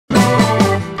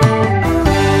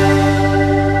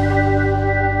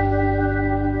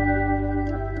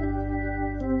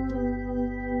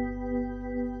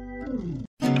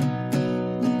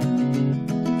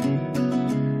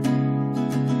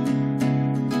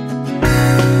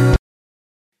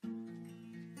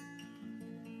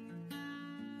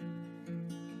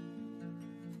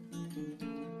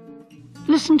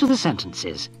listen to the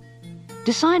sentences.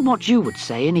 Decide what you would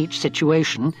say in each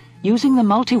situation using the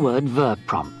multi-word verb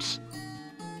prompts.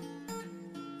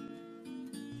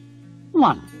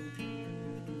 1.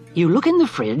 You look in the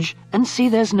fridge and see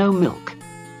there's no milk.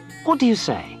 What do you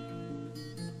say?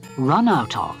 Run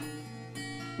out of.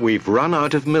 We've run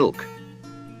out of milk.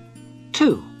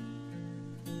 2.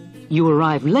 You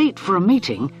arrive late for a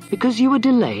meeting because you were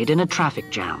delayed in a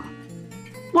traffic jam.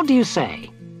 What do you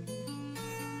say?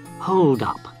 Hold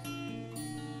up.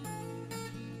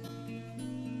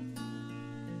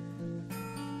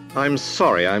 I'm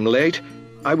sorry I'm late.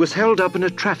 I was held up in a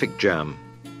traffic jam.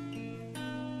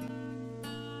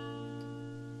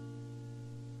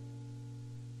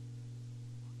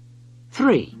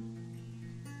 3.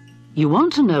 You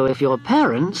want to know if your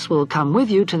parents will come with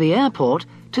you to the airport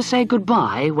to say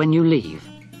goodbye when you leave.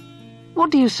 What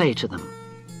do you say to them?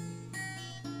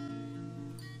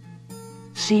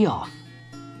 See off.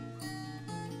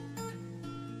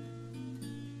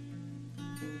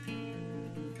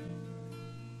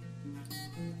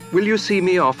 Will you see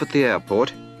me off at the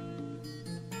airport?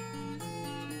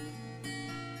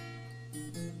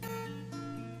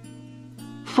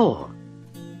 4.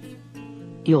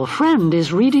 Your friend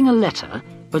is reading a letter,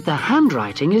 but the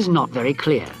handwriting is not very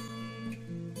clear.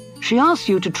 She asks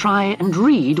you to try and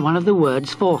read one of the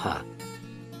words for her.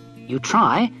 You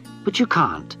try, but you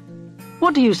can't.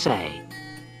 What do you say?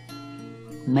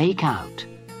 Make out.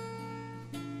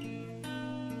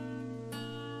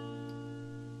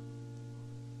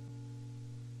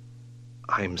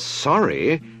 I'm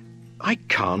sorry, I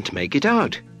can't make it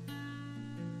out.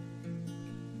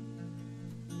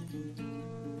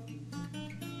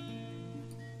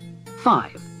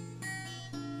 5.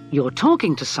 You're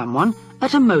talking to someone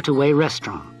at a motorway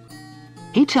restaurant.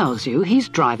 He tells you he's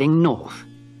driving north.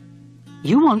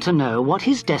 You want to know what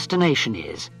his destination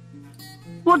is.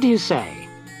 What do you say?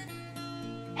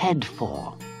 Head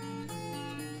for.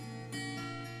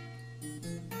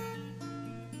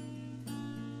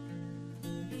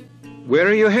 Where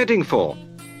are you heading for?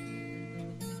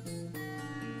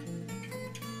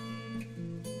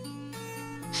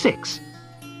 6.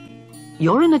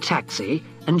 You're in a taxi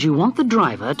and you want the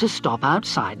driver to stop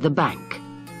outside the bank.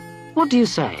 What do you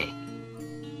say?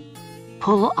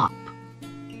 Pull up.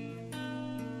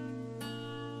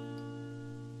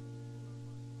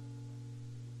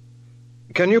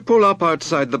 Can you pull up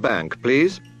outside the bank,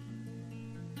 please?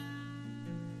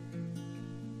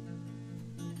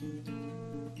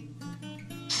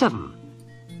 7.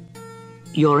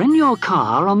 You're in your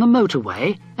car on the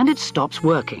motorway and it stops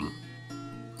working.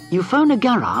 You phone a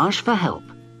garage for help.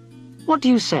 What do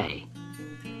you say?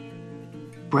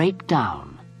 Break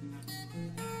down.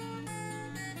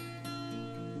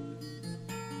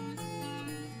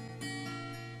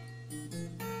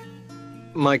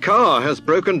 My car has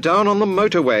broken down on the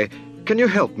motorway. Can you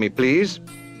help me, please?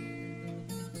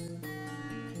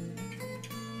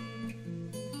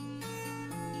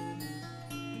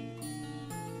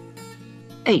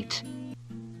 8.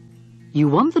 You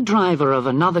want the driver of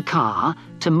another car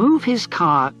to move his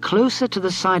car closer to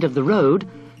the side of the road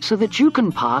so that you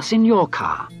can pass in your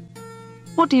car.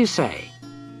 What do you say?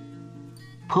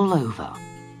 Pull over.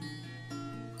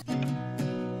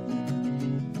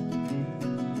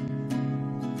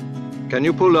 Can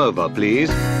you pull over, please?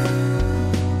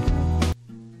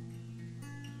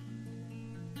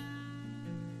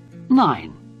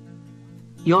 9.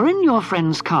 You're in your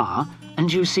friend's car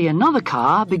and you see another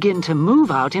car begin to move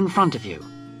out in front of you.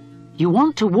 You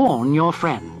want to warn your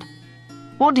friend.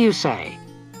 What do you say?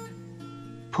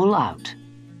 Pull out.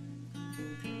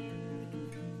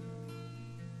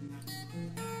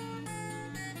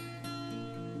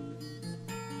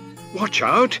 Watch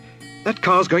out! That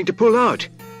car's going to pull out.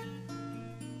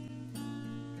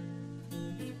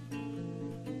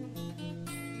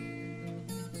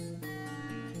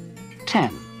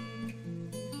 10.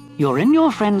 You're in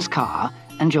your friend's car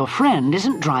and your friend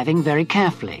isn't driving very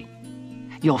carefully.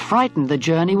 You're frightened the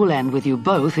journey will end with you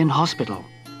both in hospital.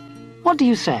 What do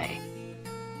you say?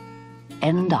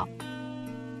 End up.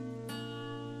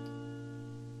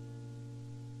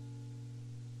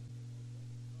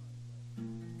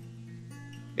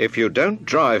 If you don't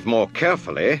drive more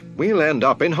carefully, we'll end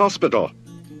up in hospital.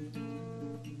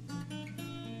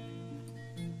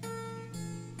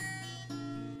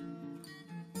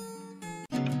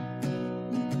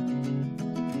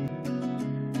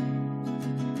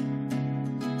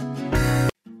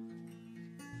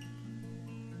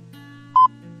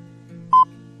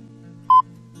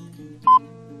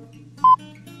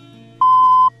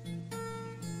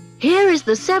 Here is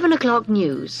the 7 o'clock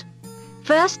news.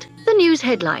 First, the news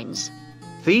headlines.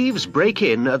 Thieves break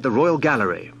in at the Royal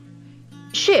Gallery.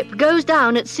 Ship goes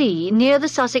down at sea near the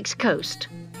Sussex coast.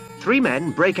 3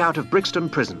 men break out of Brixton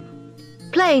Prison.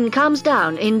 Plane comes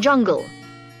down in jungle.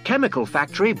 Chemical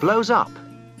factory blows up.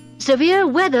 Severe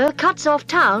weather cuts off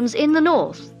towns in the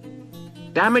north.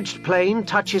 Damaged plane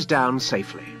touches down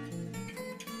safely.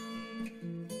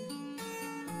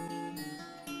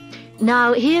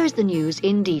 Now here is the news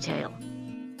in detail.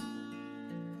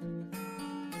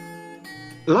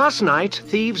 Last night,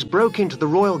 thieves broke into the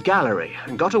Royal Gallery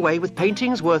and got away with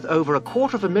paintings worth over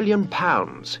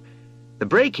 £250,000. The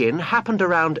break-in happened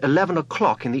around 11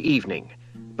 o'clock in the evening,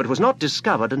 but was not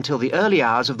discovered until the early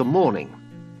hours of the morning.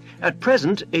 At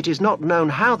present, it is not known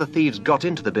how the thieves got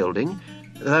into the building,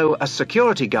 though a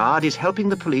security guard is helping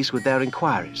the police with their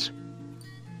inquiries.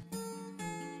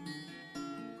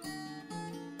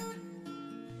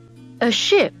 A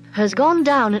ship has gone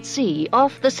down at sea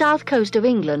off the south coast of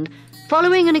England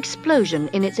following an explosion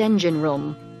in its engine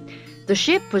room. The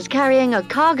ship was carrying a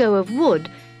cargo of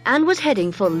wood and was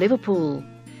heading for Liverpool.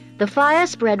 The fire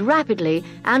spread rapidly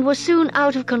and was soon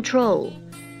out of control.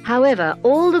 However,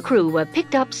 all the crew were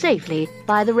picked up safely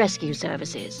by the rescue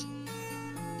services.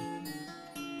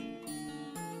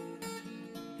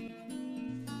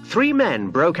 Three men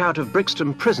broke out of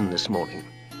Brixton Prison this morning.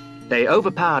 They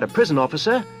overpowered a prison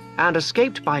officer and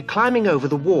escaped by climbing over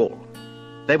the wall.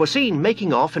 They were seen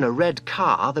making off in a red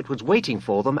car that was waiting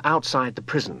for them outside the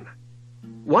prison.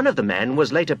 One of the men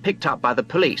was later picked up by the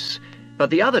police,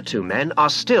 but the other 2 men are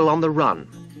still on the run.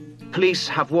 Police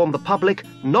have warned the public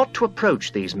not to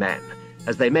approach these men,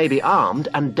 as they may be armed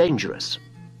and dangerous.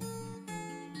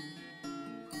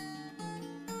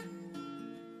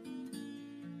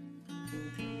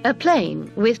 A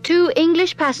plane with 2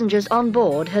 English passengers on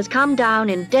board has come down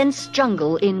in dense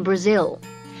jungle in Brazil.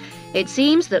 It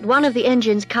seems that one of the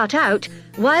engines cut out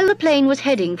while the plane was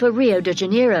heading for Rio de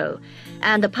Janeiro,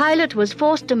 and the pilot was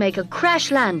forced to make a crash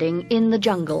landing in the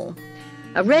jungle.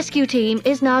 A rescue team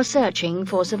is now searching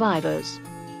for survivors.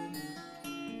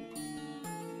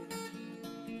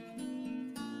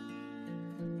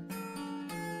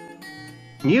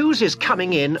 News is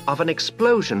coming in of an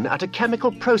explosion at a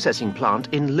chemical processing plant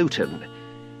in Luton.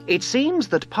 It seems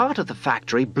that part of the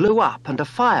factory blew up and a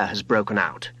fire has broken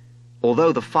out.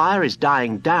 Although the fire is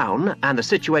dying down and the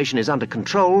situation is under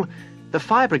control, the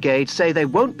fire brigade say they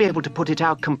won't be able to put it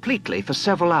out completely for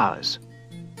several hours.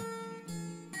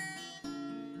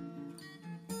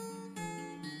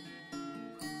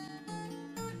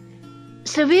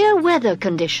 Severe weather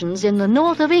conditions in the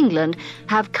north of England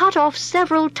have cut off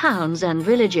several towns and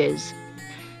villages.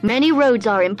 Many roads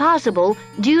are impassable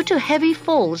due to heavy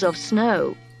falls of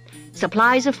snow.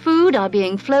 Supplies of food are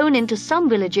being flown into some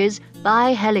villages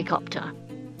by helicopter.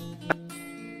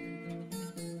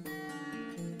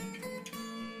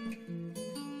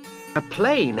 A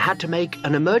plane had to make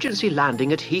an emergency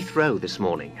landing at Heathrow this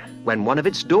morning when one of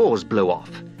its doors blew off.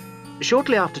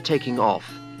 Shortly after taking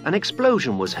off, an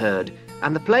explosion was heard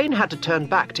and the plane had to turn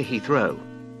back to Heathrow.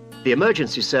 The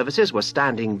emergency services were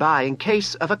standing by in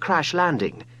case of a crash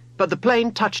landing, but the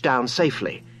plane touched down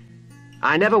safely.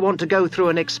 "I never want to go through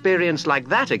an experience like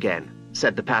that again,"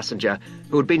 said the passenger,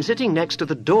 who had been sitting next to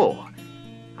the door.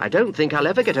 "I don't think I'll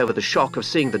ever get over the shock of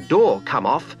seeing the door come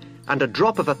off and a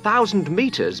drop of 1,000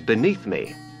 meters beneath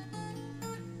me."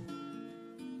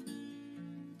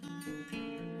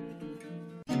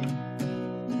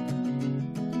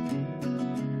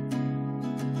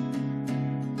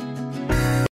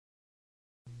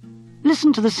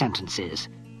 Listen to the sentences.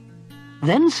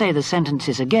 Then say the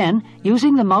sentences again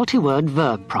using the multi-word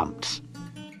verb prompts.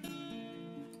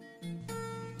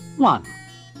 1.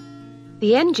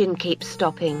 The engine keeps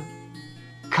stopping.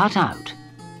 Cut out.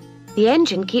 The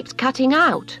engine keeps cutting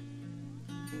out.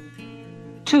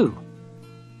 2.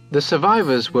 The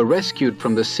survivors were rescued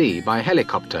from the sea by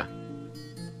helicopter.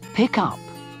 Pick up.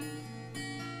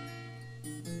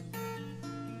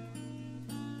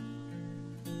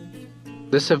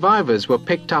 The survivors were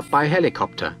picked up by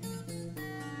helicopter.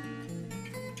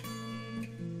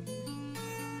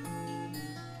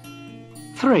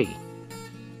 3.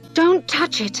 Don't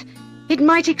touch it. It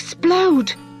might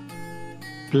explode.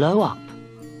 Blow up.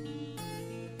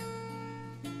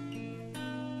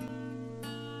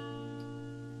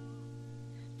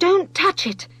 Don't touch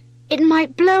it. It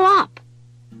might blow up.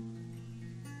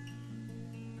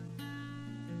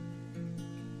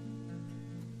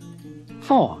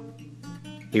 4.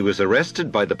 He was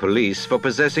arrested by the police for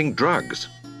possessing drugs.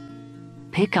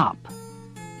 Pick up.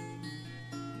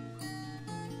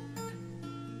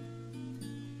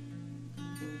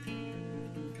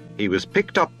 He was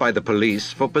picked up by the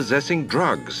police for possessing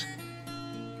drugs.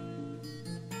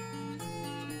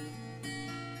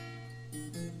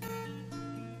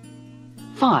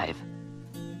 5.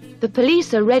 The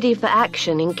police are ready for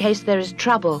action in case there is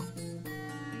trouble.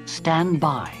 Stand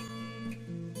by.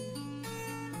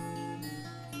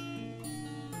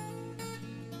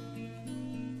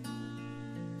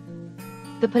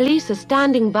 The police are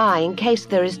standing by in case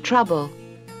there is trouble.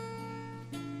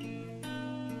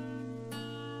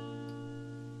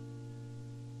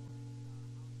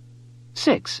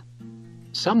 Six.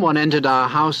 Someone entered our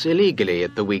house illegally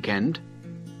at the weekend.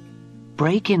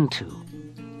 Break into.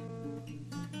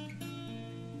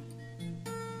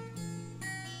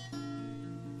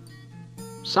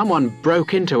 Someone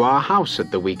broke into our house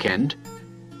at the weekend.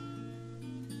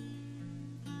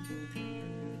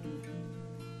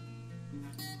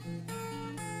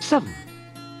 Seven.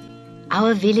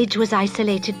 Our village was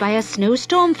isolated by a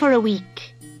snowstorm for a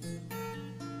week.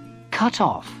 Cut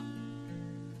off.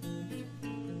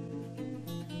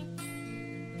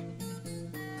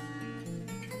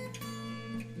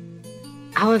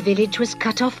 Our village was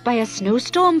cut off by a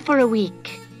snowstorm for a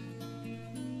week.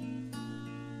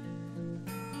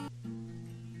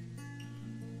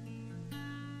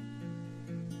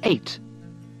 Eight.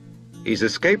 He's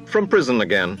escaped from prison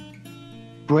again.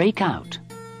 Break out.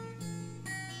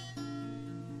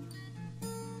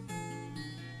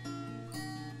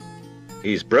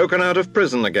 He's broken out of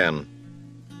prison again.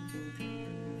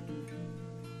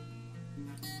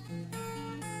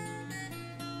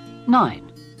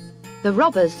 9. The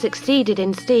robbers succeeded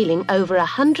in stealing over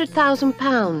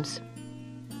 £100,000.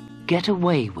 Get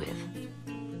away with.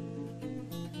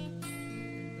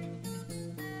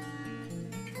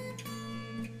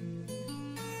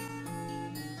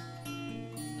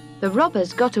 The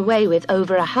robbers got away with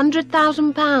over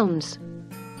 £100,000.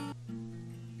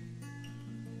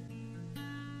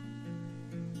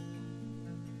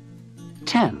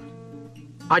 10.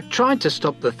 I tried to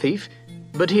stop the thief,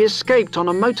 but he escaped on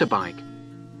a motorbike.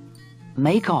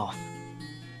 Make off.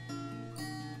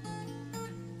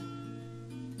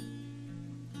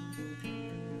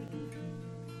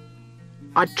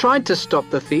 I tried to stop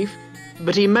the thief,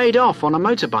 but he made off on a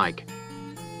motorbike.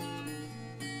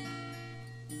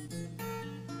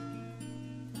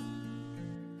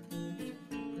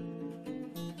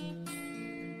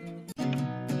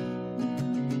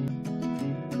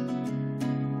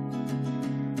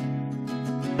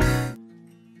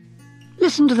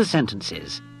 Listen to the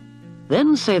sentences.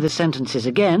 Then say the sentences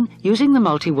again using the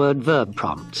multi-word verb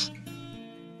prompts.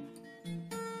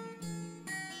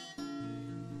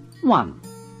 1.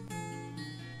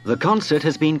 The concert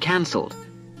has been cancelled.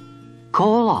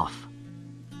 Call off.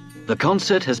 The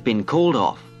concert has been called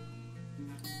off.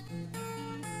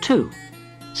 2.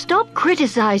 Stop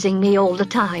criticizing me all the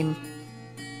time.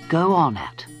 Go on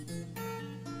at.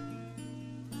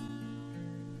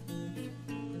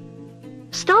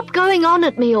 Stop going on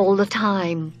at me all the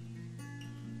time.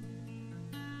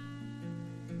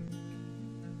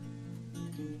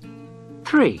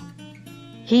 3.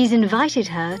 He's invited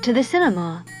her to the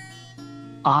cinema.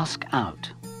 Ask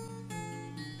out.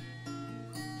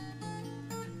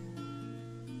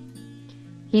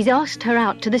 He's asked her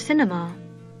out to the cinema.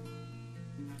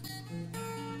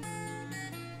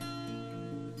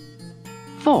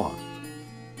 4.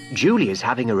 Julie is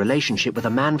having a relationship with a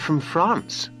man from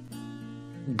France.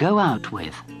 Go out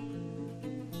with.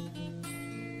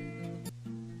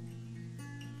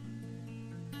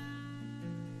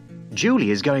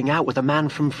 Julie is going out with a man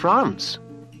from France.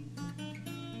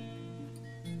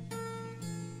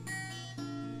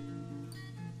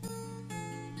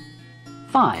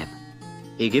 5.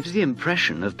 He gives the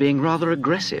impression of being rather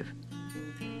aggressive.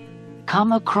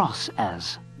 Come across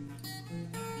as.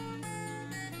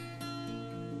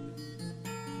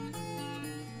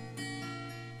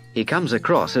 He comes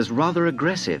across as rather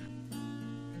aggressive.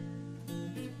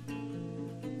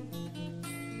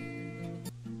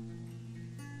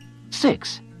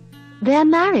 6. Their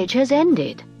marriage has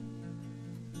ended.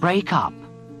 Break up.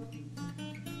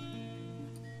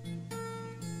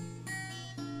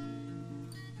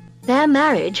 Their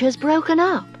marriage has broken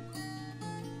up.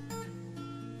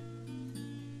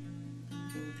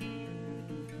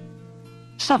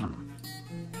 7.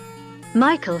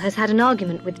 Michael has had an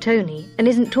argument with Tony and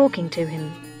isn't talking to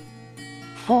him.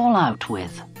 Fall out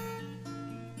with.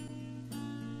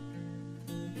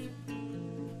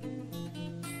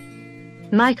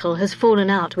 Michael has fallen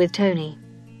out with Tony.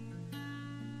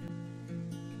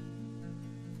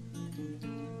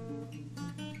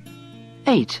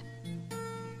 8.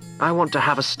 I want to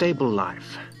have a stable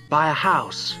life, buy a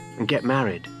house, and get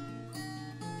married.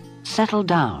 Settle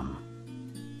down.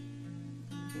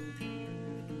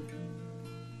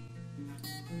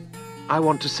 I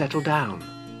want to settle down.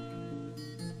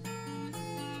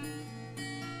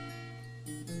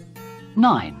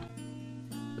 9.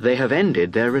 They have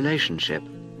ended their relationship.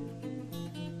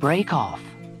 Break off.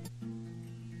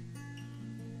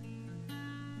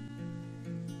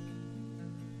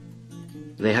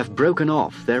 They have broken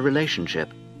off their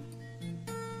relationship.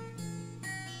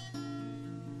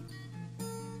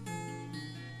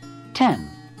 10.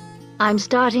 I'm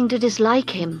starting to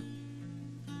dislike him.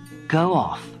 Go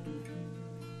off.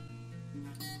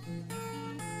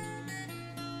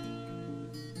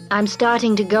 I'm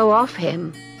starting to go off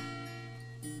him.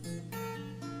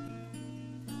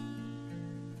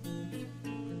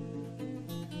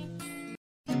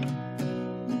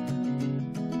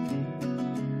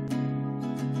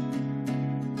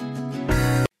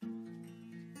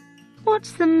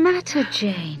 What's the matter,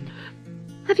 Jane?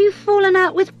 Have you fallen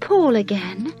out with Paul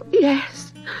again?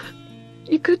 Yes,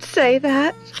 you could say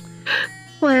that.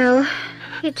 Well,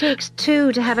 it takes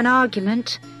two to have an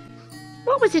argument.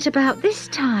 What was it about this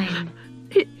time?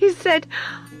 He said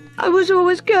I was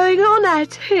always going on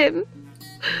at him.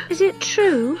 Is it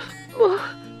true? Well,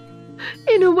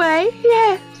 in a way,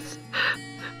 yes.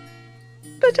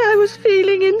 But I was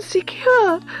feeling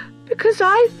insecure because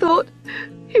I thought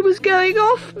he was going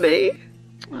off me.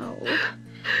 Oh.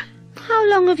 How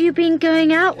long have you been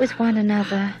going out with one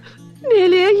another?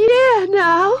 Nearly a year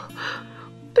now.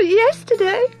 But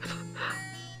yesterday,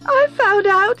 I found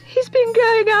out he's been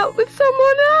going out with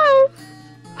someone else.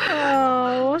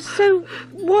 Oh, so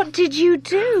what did you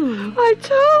do? I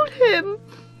told him.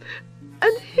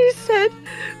 And he said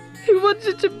he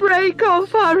wanted to break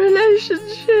off our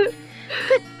relationship.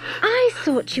 But I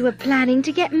thought you were planning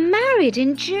to get married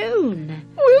in June.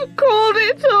 We've called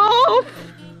it off.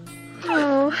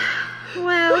 Oh,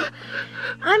 well,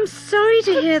 I'm sorry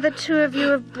to hear the two of you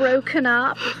have broken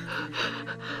up.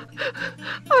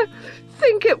 I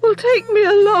think it will take me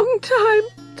a long time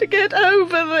to get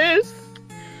over this.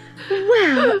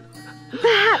 Well,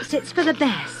 perhaps it's for the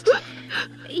best.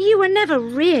 You were never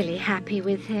really happy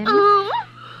with him.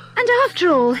 And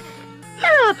after all,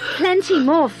 there are plenty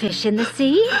more fish in the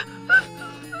sea.